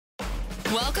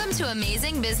Welcome to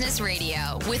Amazing Business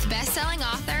Radio with best-selling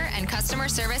author and customer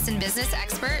service and business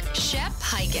expert, Shep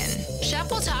Hyken. Shep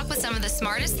will talk with some of the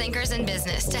smartest thinkers in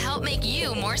business to help make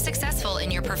you more successful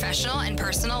in your professional and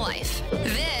personal life.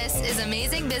 This is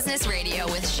Amazing Business Radio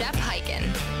with Shep Hyken.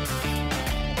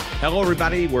 Hello,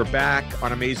 everybody. We're back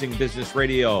on Amazing Business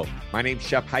Radio. My name's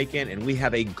Shep Hyken, and we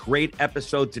have a great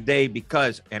episode today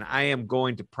because, and I am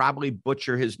going to probably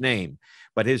butcher his name,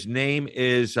 but his name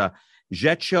is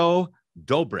Zhecho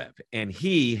Dobrev, and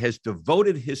he has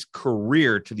devoted his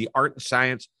career to the art and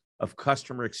science of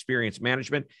customer experience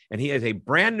management. And he has a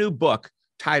brand new book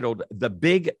titled The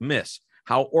Big Miss: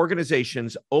 How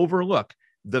Organizations Overlook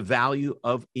the Value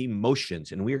of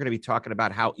Emotions. And we are going to be talking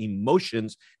about how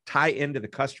emotions tie into the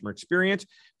customer experience.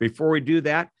 Before we do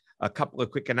that, a couple of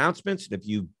quick announcements. And if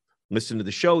you listen to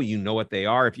the show, you know what they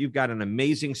are. If you've got an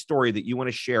amazing story that you want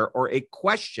to share or a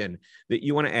question that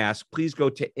you want to ask, please go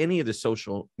to any of the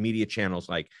social media channels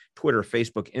like Twitter,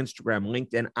 Facebook, Instagram,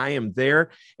 LinkedIn. I am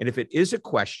there. And if it is a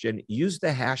question, use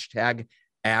the hashtag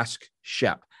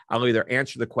 #AskShep. I'll either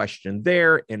answer the question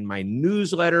there in my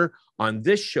newsletter, on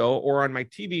this show, or on my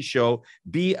TV show,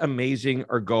 Be Amazing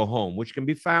or Go Home, which can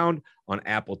be found on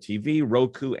Apple TV,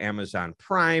 Roku, Amazon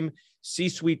Prime,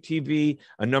 C-Suite TV,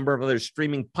 a number of other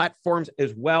streaming platforms,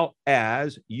 as well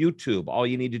as YouTube. All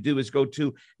you need to do is go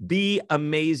to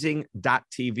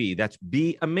beamazing.tv. That's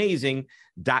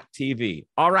beamazing.tv.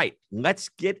 All right, let's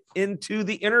get into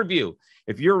the interview.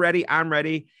 If you're ready, I'm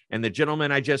ready. And the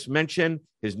gentleman I just mentioned,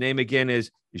 his name again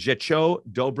is Zhecho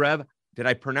Dobrev. Did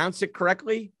I pronounce it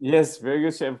correctly? Yes, very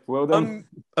good, Chef. Well done.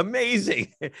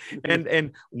 Amazing.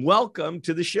 And welcome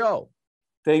to the show.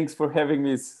 Thanks for having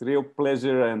me. It's a real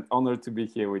pleasure and honor to be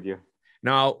here with you.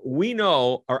 Now, we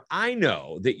know, or I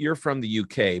know, that you're from the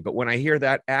UK, but when I hear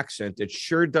that accent, it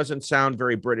sure doesn't sound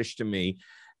very British to me.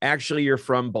 Actually, you're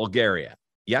from Bulgaria.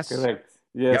 Yes? Correct.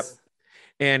 Yes. Yep.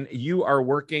 And you are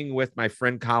working with my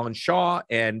friend Colin Shaw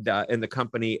and in the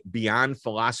company Beyond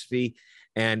Philosophy.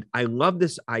 And I love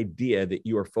this idea that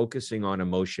you are focusing on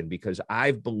emotion, because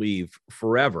I believe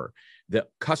forever that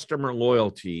customer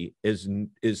loyalty is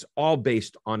all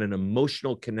based on an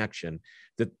emotional connection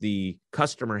that the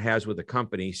customer has with the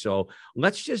company. So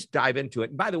let's just dive into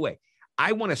it. And by the way,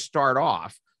 I want to start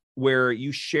off where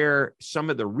you share some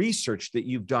of the research that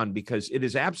you've done, because it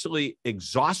is absolutely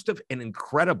exhaustive and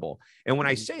incredible. And when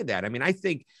I say that, I mean, I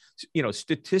think,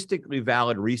 statistically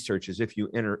valid research is if you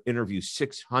interview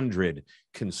 600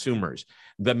 consumers.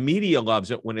 The media loves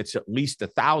it when it's at least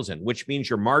 1,000, which means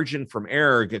your margin from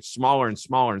error gets smaller and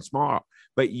smaller and smaller.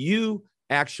 But you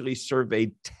actually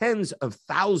surveyed tens of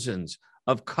thousands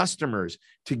of customers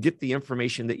to get the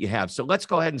information that you have. So let's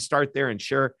go ahead and start there and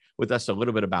share with us a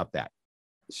little bit about that.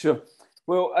 Sure.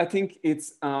 Well, I think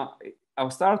it's, I'll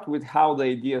start with how the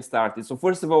idea started. So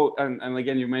first of all, and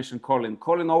again, you mentioned Colin.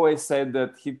 Colin always said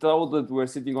that he thought that we're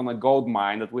sitting on a gold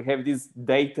mine, that we have this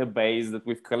database that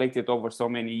we've collected over so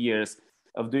many years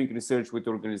of doing research with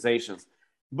organizations.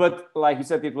 But like you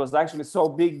said, it was actually so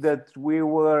big that we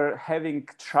were having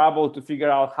trouble to figure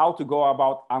out how to go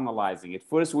about analyzing it.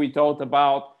 First, we thought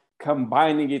about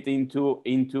combining it into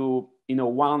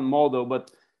one model,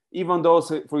 but even though,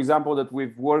 for example, that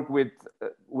we've worked with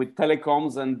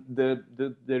telecoms, and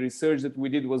the research that we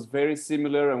did was very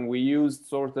similar, and we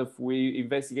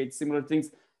investigate similar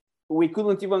things, we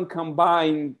couldn't even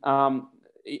combine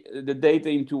the data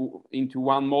into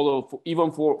one model,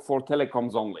 even for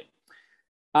telecoms only.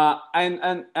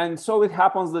 And so it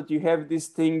happens that you have this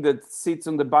thing that sits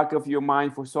on the back of your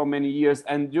mind for so many years.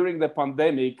 And during the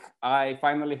pandemic, I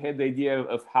finally had the idea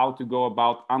of how to go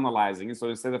about analyzing it. So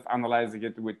instead of analyzing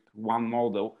it with one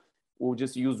model, we'll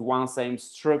just use one same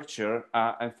structure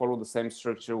and follow the same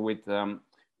structure with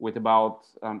about.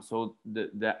 So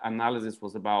the analysis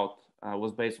was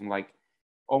based on like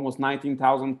almost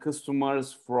 19,000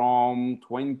 customers from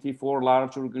 24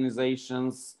 large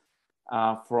organizations.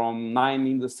 From 9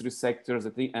 industry sectors,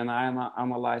 I think, and I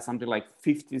analyzed something like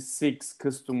 56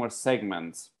 customer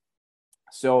segments.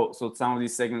 So some of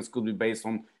these segments could be based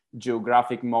on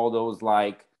geographic models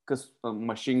like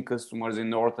machine customers in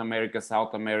North America,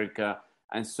 South America,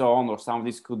 and so on. Or some of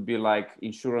these could be like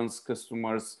insurance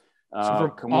customers.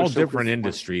 So for all different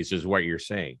industries is what you're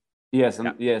saying. Yes,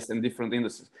 and different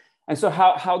industries. And so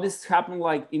how this happened,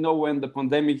 like, when the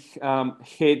pandemic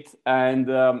hit and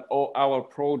all our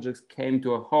projects came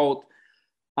to a halt,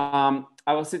 I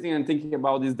was sitting and thinking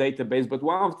about this database. But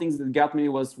one of the things that got me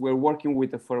was we're working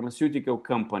with a pharmaceutical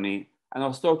company, and I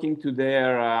was talking to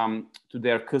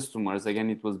their customers.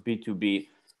 Again, it was B2B.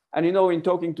 And, in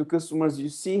talking to customers, you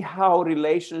see how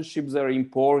relationships are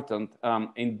important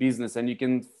in business. And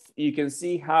you can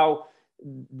see how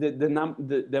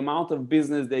the amount of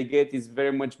business they get is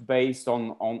very much based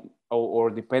on or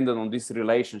dependent on this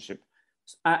relationship.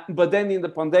 But then in the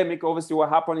pandemic, obviously what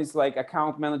happened is like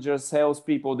account managers,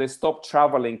 salespeople, they stopped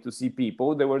traveling to see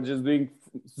people. They were just doing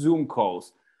Zoom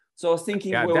calls. So I was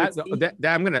thinking, Yeah, well,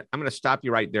 I'm gonna stop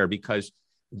you right there because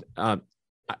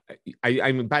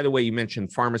I mean, by the way, you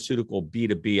mentioned pharmaceutical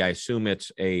B2B. I assume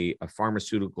it's a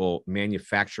pharmaceutical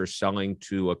manufacturer selling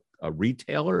to a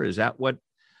retailer. Is that what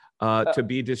to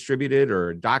be distributed, or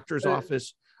a doctor's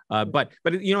office? But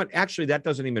you know what? Actually, that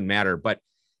doesn't even matter. But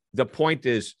the point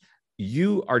is,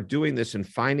 you are doing this and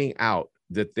finding out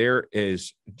that there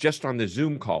is, just on the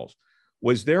Zoom calls,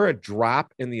 was there a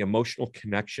drop in the emotional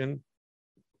connection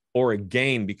or a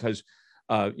gain? Because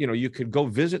you know, you could go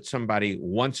visit somebody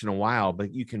once in a while,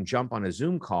 but you can jump on a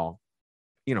Zoom call,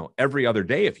 you know, every other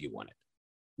day if you want it.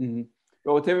 Mm-hmm.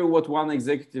 Well, I'll tell you what one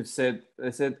executive said.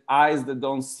 They said, eyes that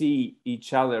don't see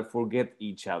each other forget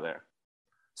each other.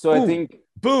 So Boom, I think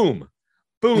boom.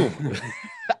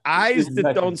 Eyes exactly.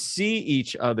 that don't see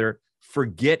each other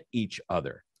forget each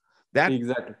other.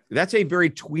 Exactly. That's a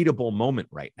very tweetable moment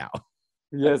right now.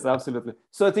 Yes, absolutely.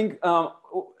 So I think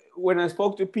when I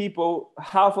spoke to people,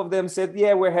 half of them said,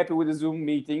 yeah, we're happy with the Zoom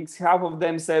meetings. Half of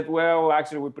them said, well,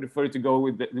 actually, we prefer to go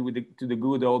to the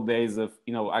good old days of,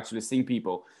 you know, actually seeing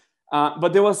people.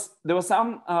 But there was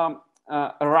some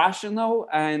rational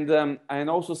and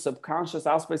also subconscious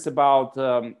aspects about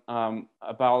the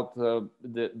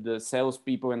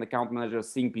salespeople and account managers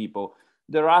seeing people.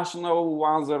 The rational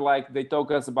ones are like, they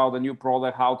talk us about the new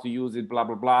product, how to use it, blah,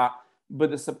 blah, blah.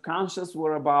 But the subconscious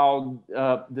were about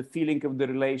the feeling of the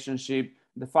relationship,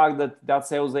 the fact that that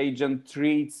sales agent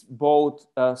treats both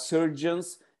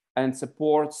surgeons and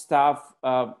support staff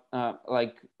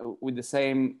like with the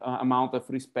same amount of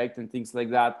respect and things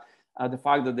like that. The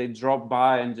fact that they drop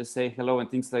by and just say hello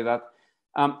and things like that.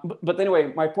 But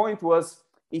anyway, my point was,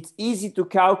 it's easy to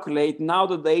calculate now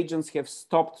that the agents have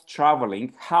stopped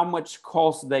traveling, how much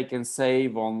cost they can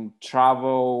save on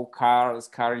travel, cars,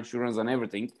 car insurance and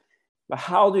everything. But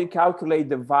how do you calculate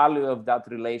the value of that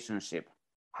relationship?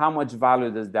 How much value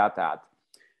does that add?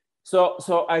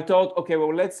 So I thought, okay,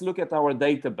 well, let's look at our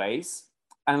database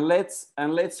and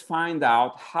let's find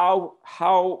out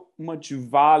how much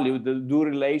value do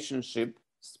relationships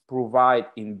provide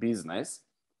in business,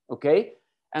 okay?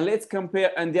 And let's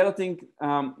compare. And the other thing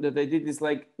that I did is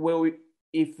like, well,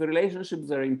 if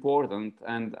relationships are important,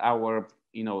 and our,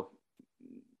 you know,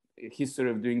 history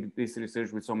of doing this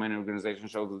research with so many organizations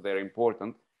shows that they're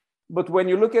important. But when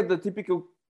you look at the typical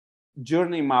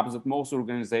journey maps that most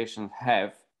organizations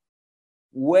have,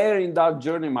 where in that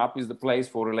journey map is the place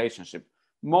for relationship?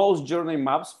 Most journey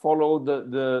maps follow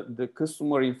the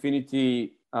customer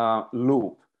infinity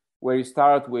loop, where you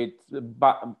start with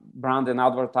brand and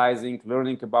advertising,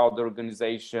 learning about the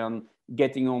organization,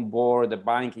 getting on board, the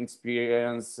buying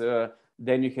experience,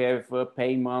 then you have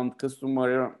payment,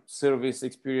 customer service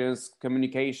experience,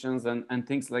 communications, and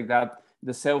things like that,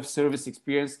 the self-service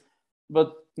experience.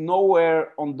 But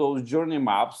nowhere on those journey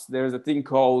maps, there's a thing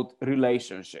called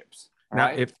relationships.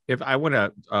 Right? Now, if I want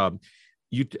to,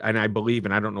 you, and I believe,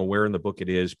 and I don't know where in the book it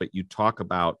is, but you talk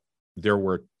about there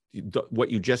were, what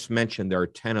you just mentioned, there are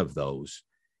 10 of those,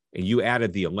 and you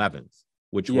added the 11th,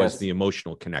 which was the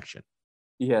emotional connection.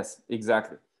 Yes,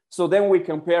 exactly. So then we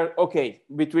compare, okay,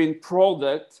 between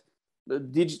product, the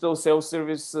digital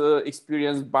self-service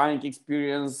experience, buying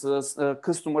experience,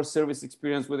 customer service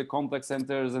experience with the contact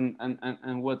centers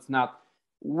and what's not.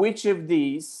 Which of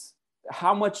these,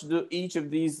 how much do each of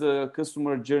these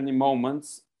customer journey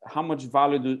moments, how much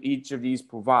value do each of these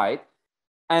provide?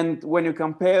 And when you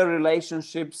compare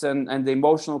relationships and the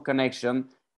emotional connection,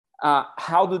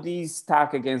 how do these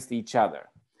stack against each other?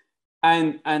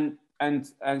 And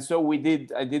so I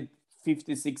did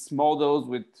 56 models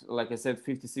with, like I said,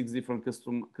 56 different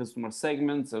customer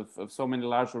segments of so many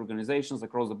large organizations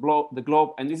across the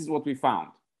globe. And this is what we found.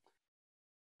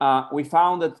 We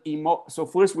found that so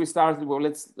first we started, well,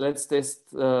 let's test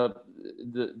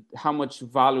how much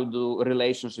value do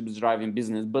relationships drive in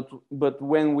business. But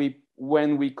when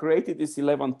we created this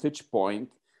 11 touch point,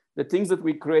 the things that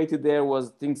we created there was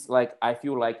things like I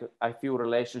feel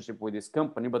relationship with this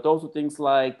company, but also things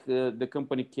like the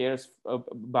company cares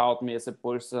about me as a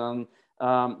person,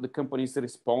 the company is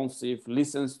responsive,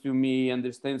 listens to me,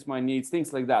 understands my needs,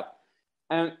 things like that.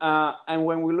 And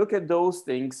when we look at those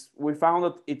things, we found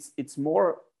that it's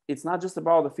not just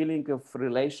about the feeling of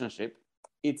relationship,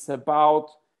 it's about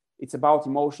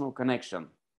emotional connection.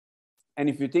 And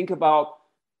if you think about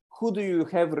who do you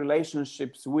have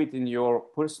relationships with in your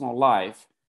personal life,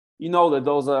 you know that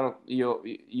those are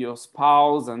your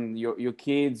spouse and your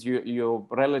kids, your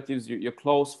relatives, your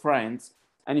close friends.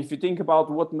 And if you think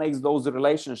about what makes those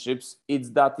relationships,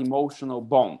 it's that emotional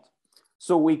bond.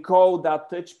 So we call that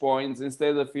touch points,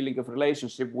 instead of feeling of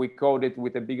relationship, we code it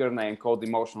with a bigger name called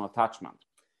emotional attachment.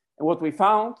 And what we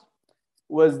found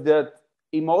was that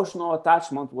emotional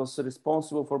attachment was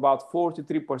responsible for about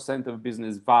 43% of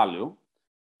business value.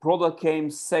 Product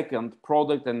came second,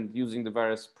 product and using the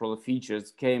various product features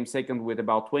came second with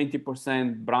about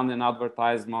 20%, brand and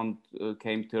advertisement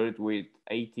came third with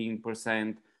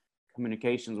 18%,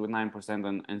 communications with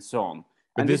 9%, and so on.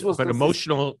 But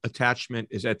emotional attachment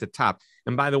is at the top.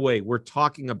 And by the way, we're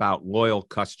talking about loyal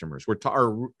customers.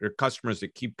 Our customers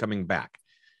that keep coming back.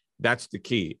 That's the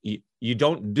key. You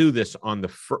don't do this on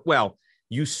the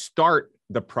you start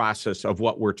the process of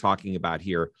what we're talking about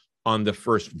here on the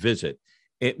first visit.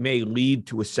 It may lead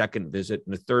to a second visit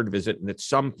and a third visit. And at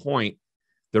some point,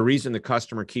 the reason the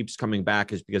customer keeps coming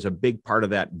back is because a big part of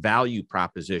that value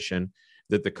proposition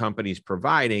that the company's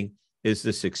providing is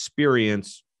this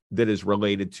experience that is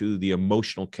related to the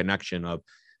emotional connection of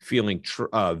feeling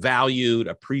valued,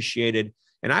 appreciated.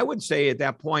 And I would say at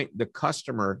that point, the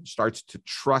customer starts to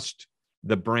trust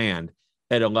the brand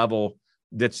at a level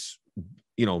that's,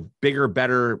 bigger,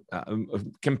 better,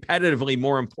 competitively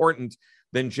more important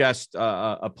than just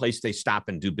a place they stop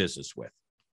and do business with.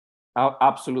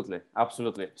 Absolutely.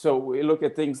 So we look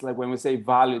at things like when we say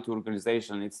value to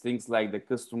organization, it's things like the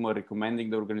customer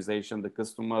recommending the organization, the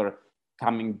customer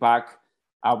coming back.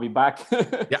 I'll be back.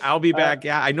 Yeah, I'll be back.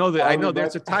 Yeah, I know that. I know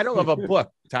there's a title of a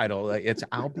book title. It's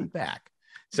 "I'll Be Back."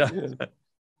 So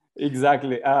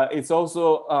exactly. It's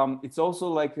also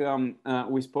like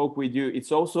we spoke with you.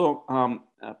 It's also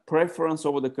a preference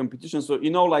over the competition. So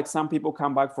like some people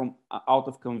come back from out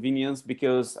of convenience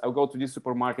because I'll go to this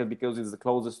supermarket because it's the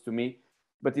closest to me.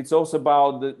 But it's also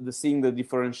about the seeing the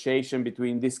differentiation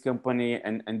between this company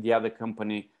and the other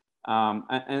company.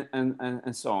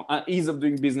 And so on. Ease of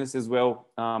doing business as well.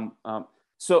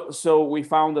 So we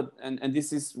found that, and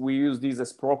we use these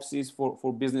as proxies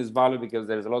for business value, because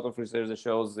there's a lot of research that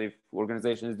shows if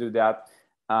organizations do that,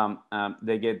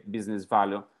 they get business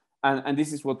value. And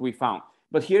this is what we found.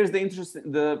 But here's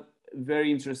the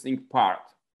very interesting part,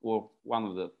 or one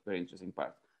of the very interesting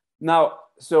parts. Now,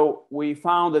 so we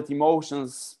found that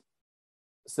emotions,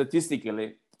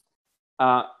 statistically,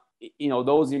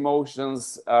 those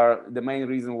emotions are the main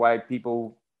reason why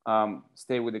people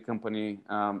stay with the company,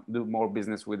 do more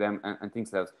business with them, and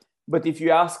things like that. But if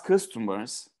you ask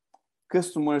customers,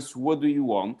 what do you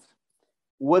want?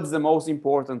 What's the most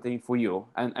important thing for you?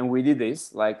 And we did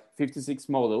this, like 56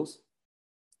 models.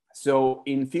 So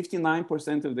in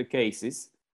 59% of the cases,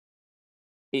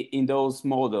 in those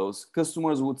models,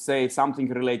 customers would say something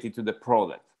related to the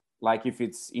product. Like if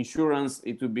it's insurance,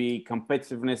 it would be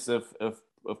competitiveness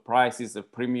of prices, of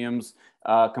premiums,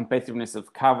 competitiveness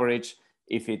of coverage.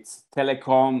 If it's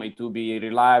telecom, it will be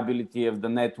reliability of the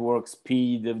network,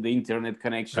 speed of the internet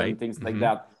connection, right. Things like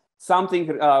that.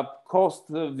 Something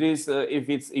cost of this.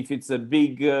 If it's a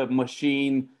big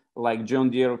machine like John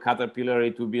Deere or Caterpillar,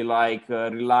 it will be like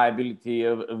reliability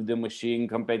of the machine,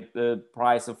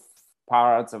 price of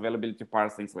parts, availability of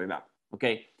parts, things like that.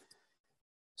 Okay.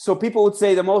 So people would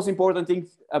say the most important thing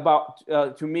about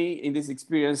to me in this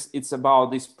experience, it's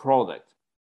about this product,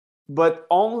 but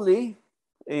only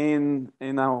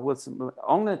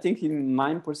only I think in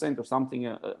 9% or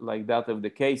something like that of the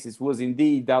cases was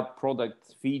indeed that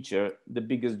product feature the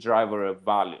biggest driver of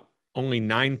value. Only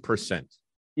 9%.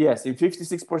 Yes, in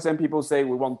 56% people say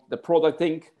we want the product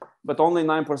thing, but only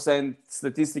 9%,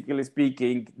 statistically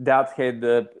speaking, that had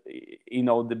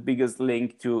the biggest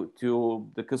link to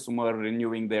the customer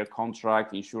renewing their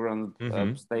contract, insurance,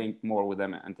 staying more with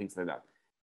them, and things like that.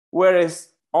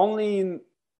 Whereas only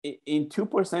in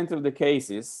 2% of the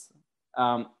cases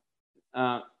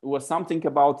was something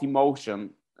about emotion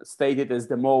stated as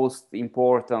the most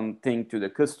important thing to the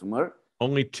customer.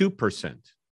 Only 2%.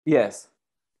 Yes.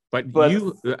 But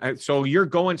so you're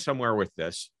going somewhere with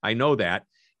this. I know that.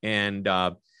 And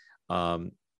I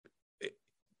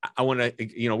want to,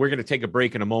 we're going to take a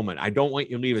break in a moment. I don't want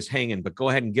you to leave us hanging, but go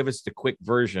ahead and give us the quick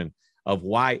version of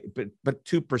why, but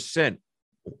 2%,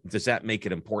 does that make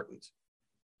it important?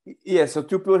 Yeah, so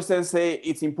 2% say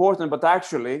it's important, but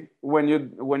actually, when you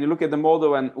look at the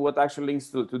model and what actually links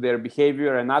to their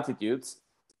behavior and attitudes,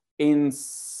 in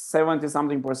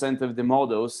 70-something% of the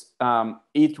models,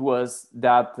 it was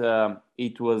that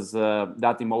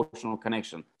emotional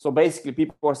connection. So basically,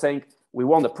 people are saying we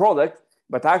want a product,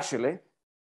 but actually,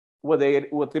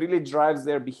 what really drives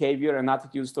their behavior and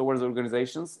attitudes towards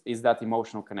organizations is that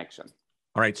emotional connection.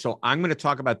 All right. So I'm going to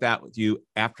talk about that with you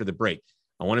after the break.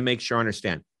 I want to make sure I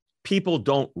understand. People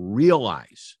don't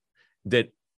realize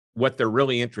that what they're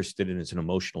really interested in is an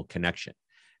emotional connection.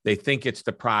 They think it's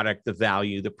the product, the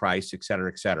value, the price, et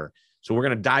cetera, et cetera. So we're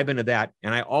going to dive into that.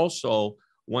 And I also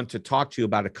want to talk to you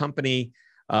about a company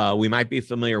we might be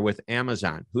familiar with,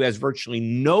 Amazon, who has virtually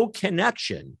no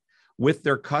connection with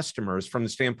their customers from the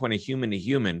standpoint of human to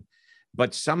human,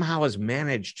 but somehow has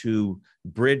managed to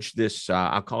bridge this,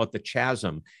 I'll call it the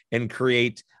chasm, and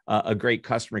create a great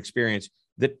customer experience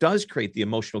that does create the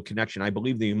emotional connection. I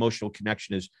believe the emotional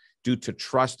connection is due to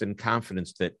trust and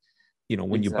confidence that, you know,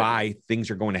 when you buy, things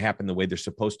are going to happen the way they're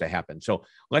supposed to happen. So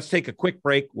let's take a quick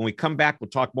break. When we come back, we'll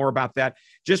talk more about that.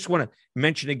 Just want to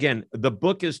mention again, the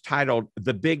book is titled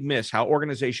The Big Miss: How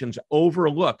Organizations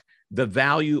Overlook the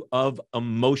Value of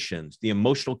Emotions, the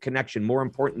emotional connection, more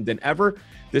important than ever.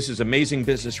 This is Amazing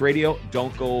Business Radio.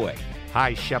 Don't go away.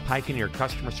 Hi, Shep Hyken, your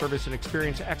customer service and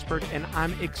experience expert, and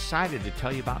I'm excited to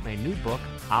tell you about my new book,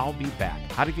 I'll Be Back: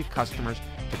 How to Get Customers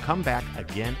to Come Back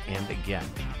Again and Again.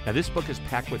 Now, this book is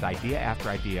packed with idea after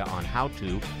idea on how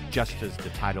to, just as the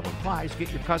title implies,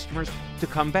 get your customers to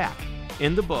come back.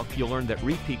 In the book, you'll learn that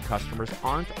repeat customers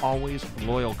aren't always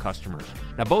loyal customers.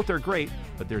 Now, both are great,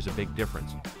 but there's a big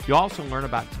difference. You'll also learn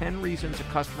about 10 reasons a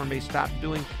customer may stop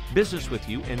doing business with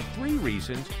you and 3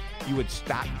 reasons you would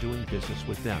stop doing business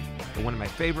with them. And one of my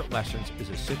favorite lessons is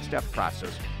a 6-step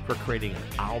process for creating an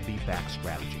I'll Be Back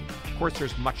strategy. Of course,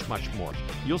 there's much, much more.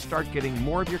 You'll start getting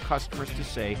more of your customers to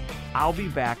say, I'll be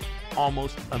back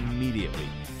almost immediately.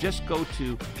 Just go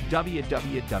to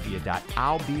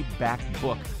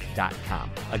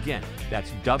www.illbebackbook.com. Again,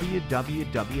 that's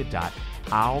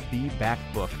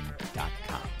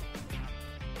www.illbebackbook.com.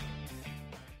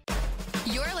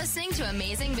 You're listening to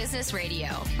Amazing Business Radio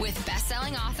with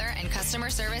best-selling author and customer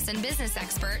service and business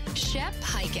expert, Shep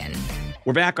Hyken.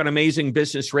 We're back on Amazing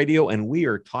Business Radio, and we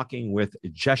are talking with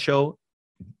Zhecho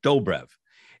Dobrev.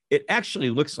 It actually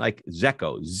looks like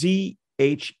Zhecho, Z-H-E-C-H-O.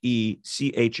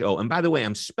 And by the way,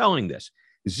 I'm spelling this,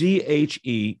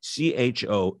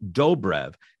 Z-H-E-C-H-O,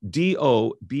 Dobrev,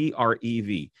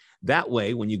 D-O-B-R-E-V. That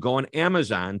way, when you go on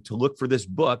Amazon to look for this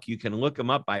book, you can look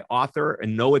him up by author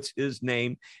and know it's his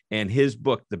name and his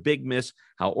book, The Big Miss: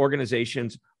 How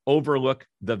Organizations Overlook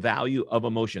the Value of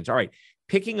Emotions. All right,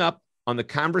 picking up on the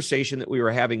conversation that we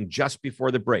were having just before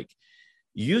the break,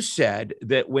 you said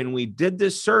that when we did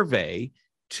this survey,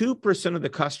 2% of the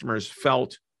customers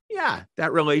felt, yeah,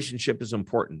 that relationship is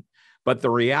important. But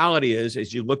the reality is,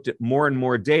 as you looked at more and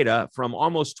more data from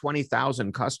almost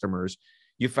 20,000 customers,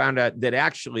 you found out that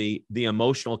actually the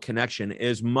emotional connection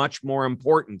is much more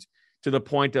important, to the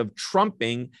point of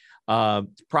trumping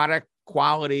product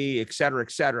quality, et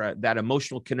cetera, that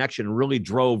emotional connection really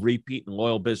drove repeat and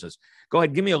loyal business. Go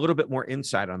ahead, give me a little bit more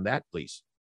insight on that, please.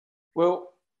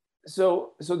 Well,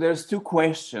 so there's 2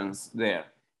 questions there.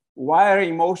 Why are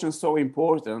emotions so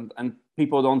important and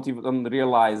people don't even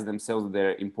realize themselves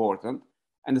they're important?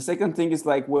 And the second thing is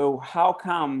like, well, how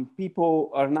come people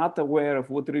are not aware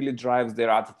of what really drives their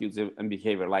attitudes and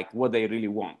behavior, like what they really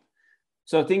want?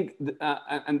 So I think,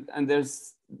 and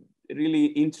there's really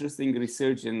interesting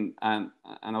research and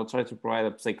I'll try to provide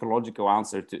a psychological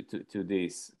answer to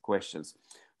these questions.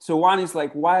 So one is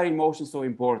like, why are emotions so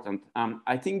important?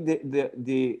 I think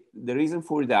the reason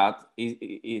for that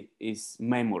is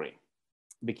memory,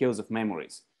 because of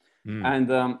memories.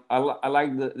 And I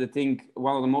like the thing,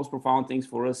 one of the most profound things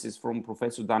for us is from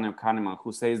Professor Daniel Kahneman,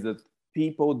 who says that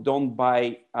people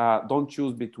don't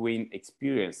choose between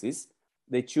experiences,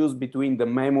 they choose between the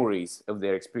memories of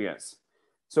their experience.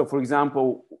 So for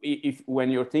example,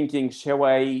 when you're thinking, shall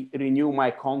I renew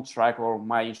my contract or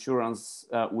my insurance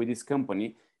with this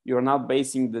company, you're not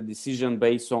basing the decision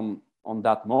based on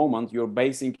that moment. You're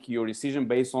basing your decision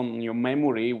based on your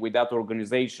memory with that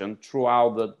organization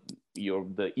throughout the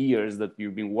years that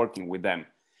you've been working with them.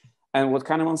 And what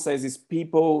Kahneman says is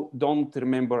people don't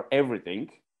remember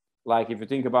everything. Like if you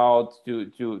think about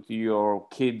to your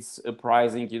kids'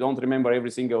 uprising, you don't remember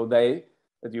every single day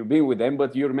that you've been with them,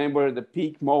 but you remember the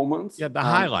peak moments. Yeah, the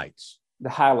highlights. The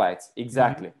highlights,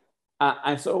 exactly.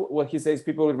 And so what he says,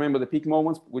 people remember the peak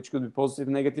moments, which could be positive,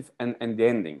 negative, and the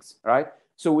endings, right?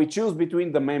 So we choose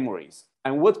between the memories.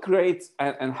 And what creates,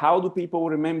 and how do people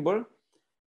remember?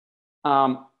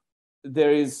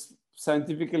 There is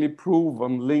scientifically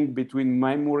proven link between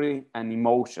memory and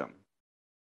emotion.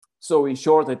 So in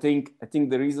short, I think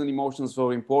the reason emotions are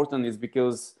so important is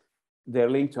because they're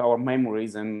linked to our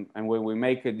memories. And when we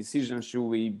make a decision, should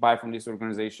we buy from this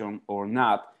organization or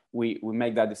not, we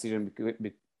make that decision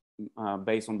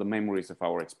based on the memories of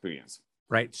our experience.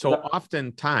 Right. So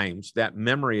oftentimes that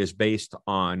memory is based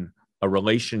on a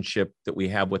relationship that we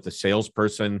have with the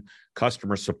salesperson,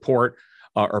 customer support,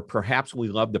 or perhaps we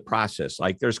love the process.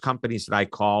 Like there's companies that I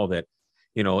call that,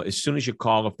 as soon as you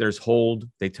call, if there's hold,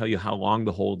 they tell you how long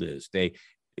the hold is. They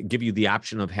give you the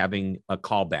option of having a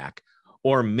callback,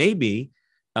 or maybe,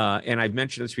 and I've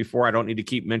mentioned this before, I don't need to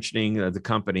keep mentioning the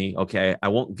company. Okay. I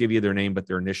won't give you their name, but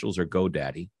their initials are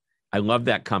GoDaddy. I love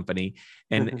that company.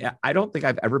 And I don't think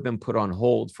I've ever been put on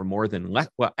hold for more than,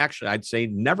 actually, I'd say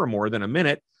never more than a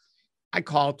minute. I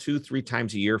call 2-3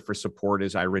 times a year for support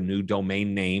as I renew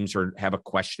domain names or have a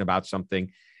question about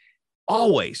something.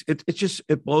 Always.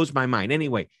 It blows my mind.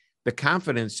 Anyway, the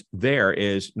confidence there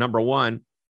is, number one,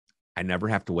 I never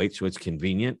have to wait, so it's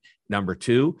convenient. Number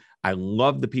two, I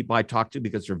love the people I talk to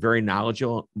because they're very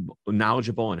knowledgeable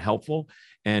and helpful.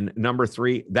 And number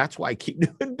three, that's why I keep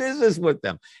doing business with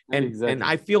them. And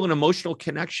I feel an emotional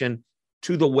connection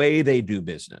to the way they do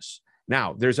business.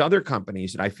 Now, there's other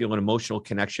companies that I feel an emotional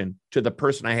connection to the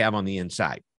person I have on the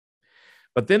inside.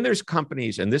 But then there's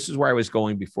companies, and this is where I was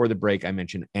going before the break, I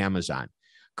mentioned Amazon.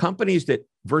 Companies that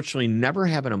virtually never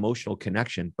have an emotional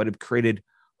connection, but have created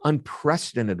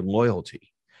unprecedented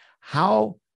loyalty.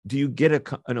 How do you get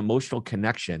an emotional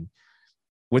connection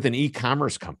with an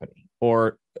e-commerce company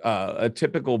or a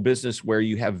typical business where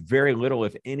you have very little,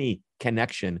 if any,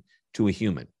 connection to a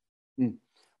human?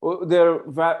 Well, there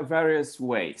are various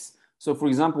ways. So, for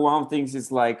example, one of the things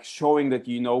is like showing that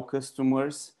you know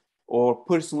customers or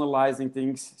personalizing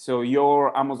things. So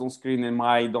your Amazon screen and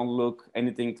mine don't look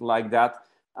anything like that.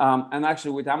 And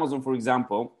actually with Amazon, for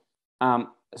example,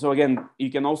 so again, you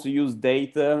can also use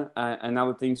data and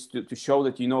other things to show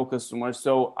that you know customers.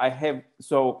 So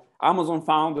Amazon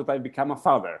found that I become a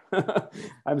father.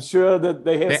 I'm sure that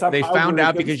they found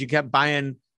out because you kept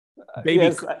buying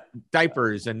baby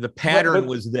diapers and the pattern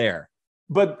was there.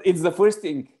 But it's the first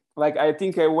thing. Like I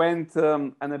think I went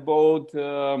and I bought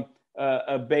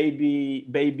a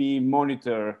baby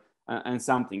monitor and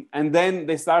something, and then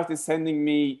they started sending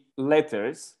me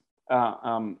letters,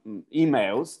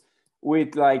 emails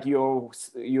with like your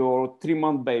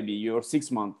 3-month baby, your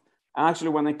 6-month. Actually,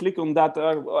 when I click on that,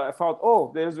 I thought,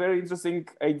 oh, there's very interesting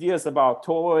ideas about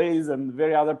toys and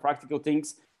very other practical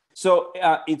things. So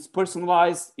it's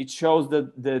personalized. It shows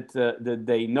that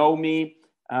they know me.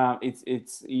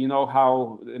 It's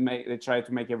how they try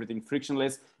to make everything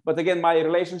frictionless. But again, my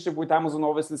relationship with Amazon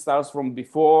obviously starts from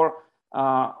before.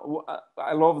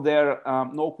 I love their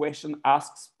no question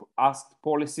asked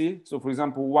policy. So, for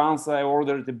example, once I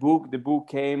ordered the book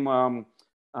came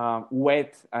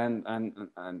wet and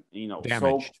damaged.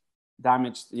 soaked,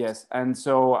 damaged. Yes, and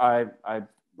so I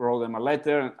wrote them a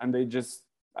letter, and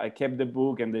I kept the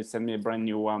book, and they sent me a brand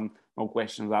new one, no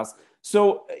questions asked.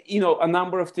 So a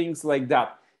number of things like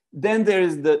that. Then there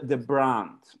is the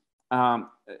brand.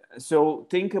 So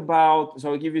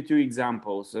I'll give you 2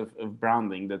 examples of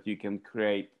branding that you can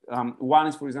create. One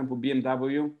is, for example,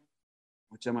 BMW,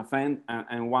 which I'm a fan,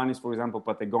 and one is, for example,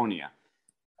 Patagonia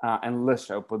and Lush.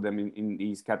 I'll put them in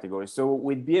these categories. So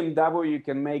with BMW, you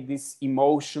can make this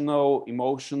emotional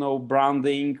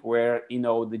branding where,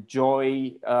 the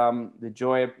joy.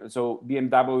 So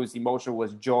BMW's emotion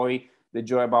was joy. The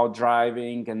joy about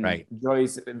driving, and joy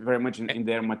is very much in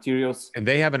their materials. And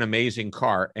they have an amazing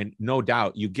car. And no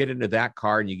doubt you get into that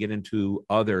car and you get into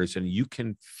others and you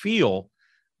can feel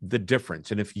the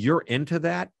difference. And if you're into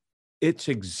that, it's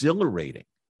exhilarating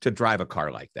to drive a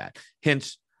car like that.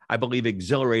 Hence, I believe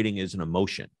exhilarating is an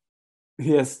emotion.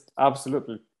 Yes,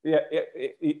 absolutely. Yeah,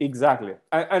 exactly.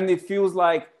 And it feels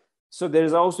like, so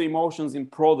there's also emotions in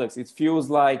products. It feels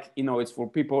like, it's for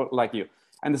people like you.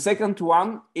 And the second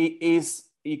one is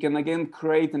you can again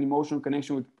create an emotional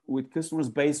connection with customers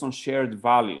based on shared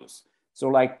values. So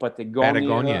like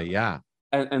Patagonia, yeah,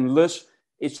 and Lush,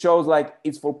 it shows like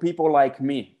it's for people like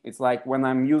me. It's like when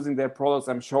I'm using their products,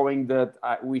 I'm showing that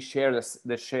we share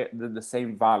the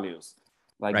same values,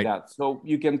 like that. So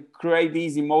you can create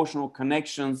these emotional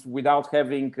connections without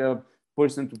having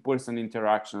person-to-person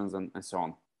interactions and so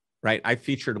on. Right. I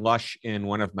featured Lush in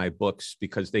one of my books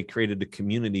because they created a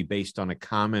community based on a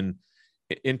common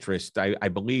interest. I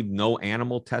believe no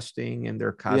animal testing in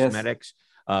their cosmetics.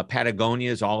 Yes. Patagonia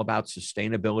is all about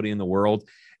sustainability in the world.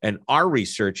 And our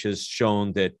research has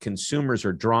shown that consumers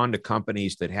are drawn to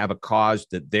companies that have a cause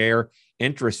that they're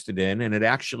interested in. And it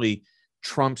actually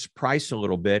trumps price a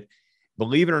little bit.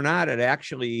 Believe it or not, it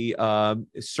actually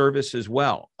service as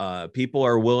well. People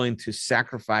are willing to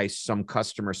sacrifice some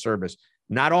customer service.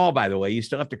 Not all, by the way. You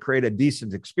still have to create a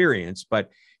decent experience, but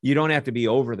you don't have to be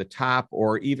over the top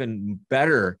or even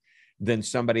better than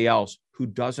somebody else who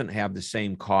doesn't have the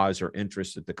same cause or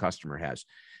interest that the customer has.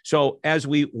 So as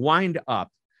we wind up,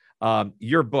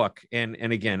 Your book, and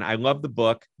again, I love the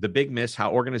book, The Big Miss: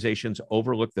 How Organizations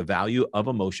Overlook the Value of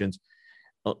Emotions.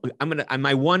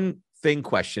 My one thing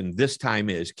question this time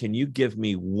is, can you give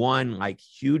me one like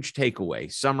huge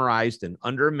takeaway summarized in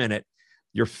under a minute,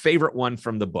 your favorite one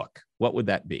from the book? What would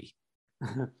that be?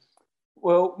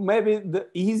 Well, maybe the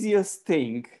easiest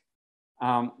thing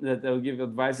that I'll give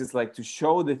advice is like to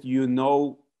show that you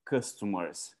know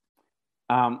customers.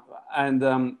 And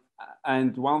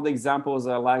one of the examples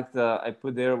I liked, I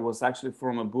put there was actually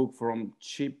from a book from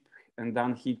Chip and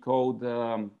Dan Heath called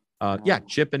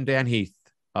Chip and Dan Heath.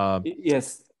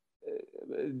 Yes,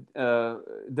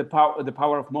 the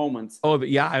power of moments. Oh,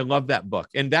 yeah, I love that book.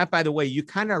 And that, by the way, you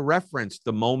kind of referenced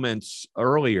the moments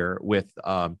earlier with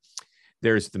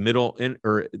there's the middle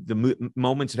or the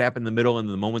moments that happen in the middle and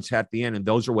the moments at the end, and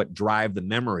those are what drive the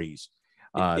memories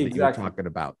Exactly. that you're talking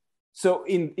about. So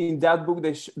in that book,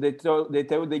 they tell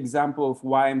the example of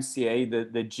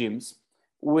YMCA, the gyms,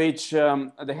 which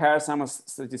they hired some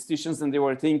statisticians, and they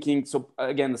were thinking, so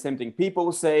again, the same thing.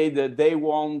 People say that they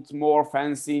want more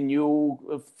fancy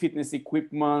new fitness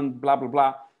equipment, blah, blah,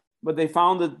 blah. But they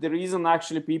found that the reason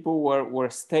actually people were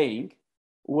staying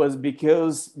was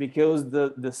because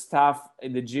the staff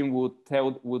at the gym would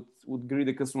greet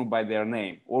the customer by their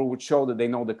name, or would show that they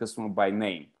know the customer by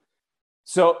name.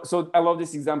 So I love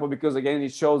this example because, again,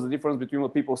 it shows the difference between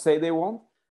what people say they want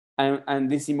and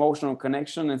this emotional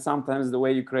connection. And sometimes the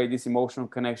way you create this emotional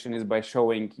connection is by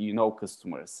showing you know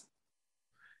customers.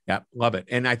 Yeah, love it.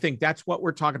 And I think that's what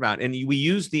we're talking about. And we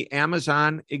use the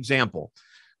Amazon example,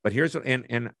 but here's what,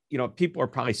 and you know, people are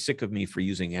probably sick of me for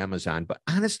using Amazon, but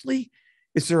honestly,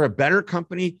 is there a better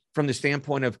company from the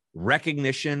standpoint of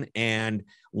recognition and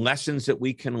lessons that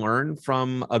we can learn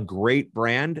from a great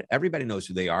brand? Everybody knows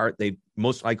who they are. They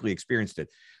most likely experienced it.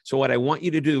 So what I want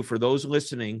you to do for those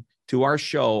listening to our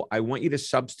show, I want you to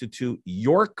substitute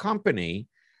your company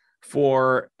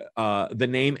for the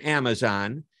name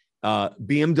Amazon,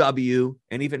 BMW,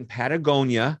 and even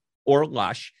Patagonia or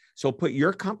Lush. So put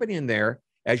your company in there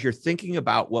as you're thinking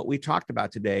about what we talked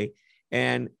about today,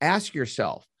 and ask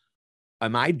yourself,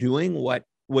 am I doing what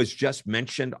was just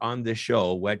mentioned on this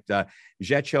show, what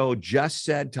Zhecho just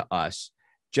said to us?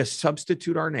 Just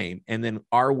substitute our name. And then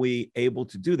are we able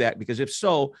to do that? Because if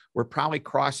so, we're probably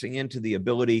crossing into the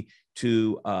ability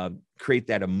to create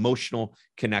that emotional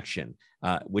connection,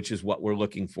 which is what we're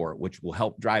looking for, which will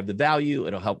help drive the value.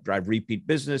 It'll help drive repeat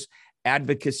business,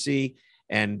 advocacy,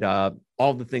 and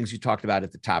all the things you talked about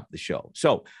at the top of the show.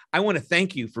 So I want to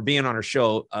thank you for being on our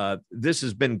show. This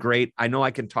has been great. I know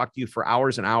I can talk to you for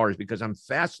hours and hours because I'm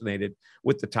fascinated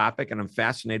with the topic, and I'm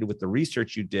fascinated with the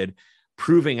research you did,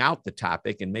 proving out the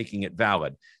topic and making it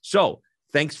valid. So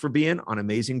thanks for being on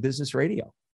Amazing Business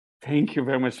Radio. Thank you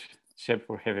very much, Shep,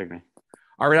 for having me.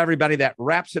 All right, everybody, that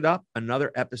wraps it up.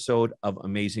 Another episode of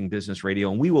Amazing Business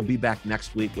Radio. And we will be back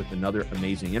next week with another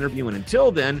amazing interview. And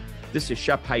until then, this is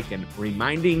Shep Hyken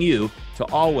reminding you to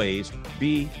always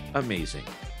be amazing.